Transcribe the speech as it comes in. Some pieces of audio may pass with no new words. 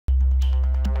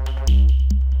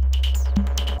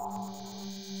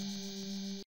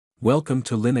Welcome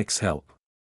to Linux Help.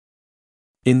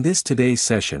 In this today's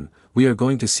session, we are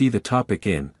going to see the topic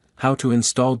in how to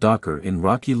install Docker in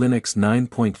Rocky Linux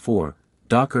 9.4.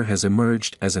 Docker has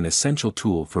emerged as an essential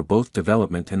tool for both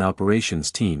development and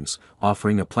operations teams,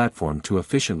 offering a platform to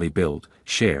efficiently build,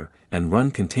 share, and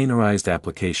run containerized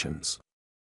applications.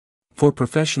 For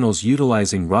professionals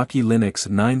utilizing Rocky Linux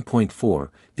 9.4,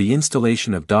 the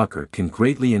installation of Docker can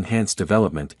greatly enhance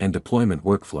development and deployment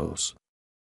workflows.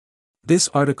 This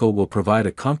article will provide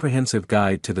a comprehensive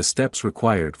guide to the steps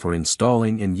required for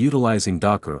installing and utilizing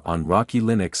Docker on Rocky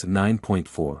Linux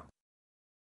 9.4.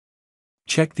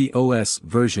 Check the OS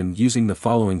version using the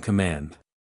following command.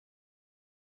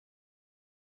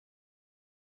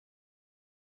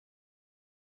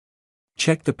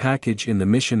 Check the package in the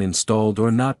mission installed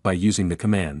or not by using the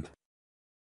command.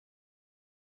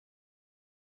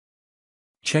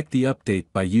 Check the update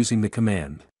by using the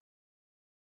command.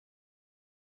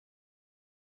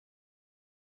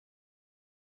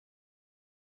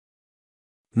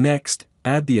 Next,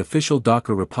 add the official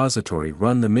Docker repository.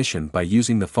 Run the mission by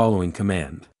using the following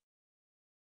command.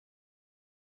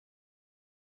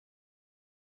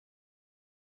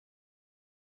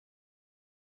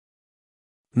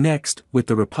 Next, with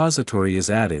the repository is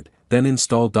added, then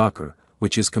install Docker,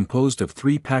 which is composed of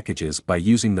 3 packages by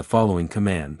using the following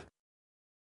command.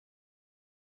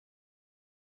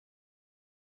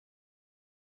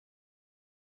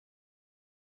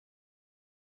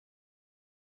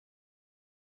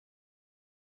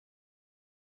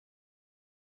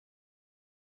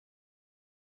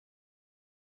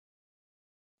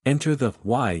 Enter the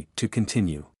Y to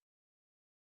continue.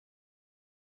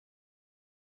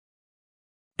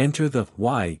 Enter the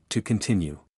Y to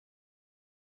continue.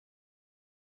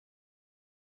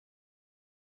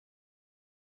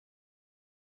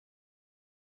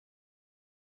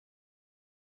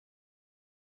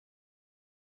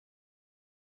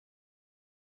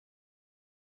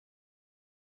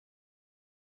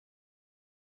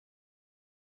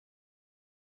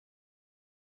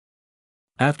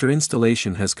 After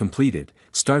installation has completed,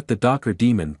 start the Docker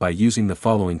daemon by using the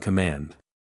following command.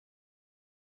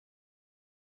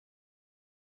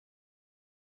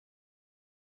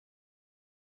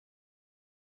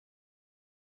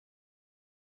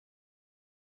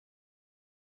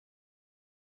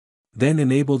 Then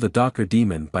enable the Docker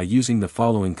daemon by using the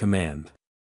following command.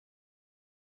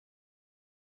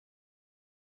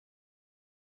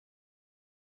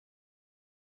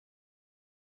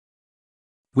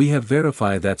 We have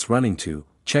verified that's running to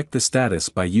check the status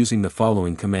by using the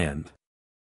following command.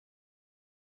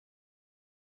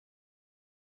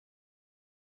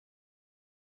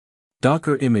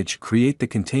 Docker image create the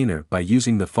container by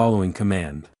using the following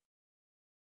command.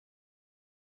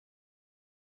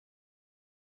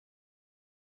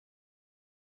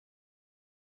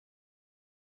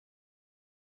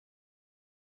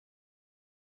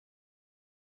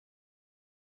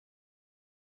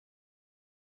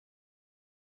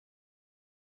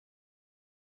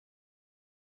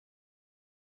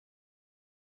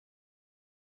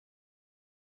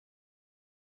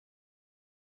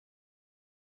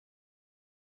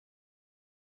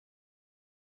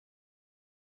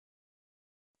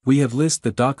 We have list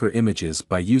the Docker images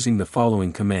by using the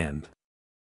following command.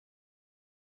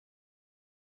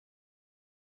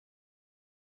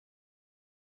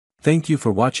 Thank you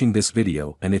for watching this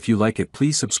video, and if you like it,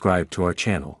 please subscribe to our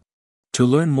channel. To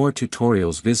learn more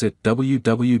tutorials, visit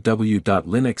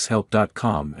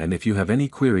www.linuxhelp.com, and if you have any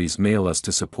queries, mail us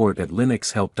to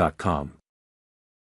support@linuxhelp.com.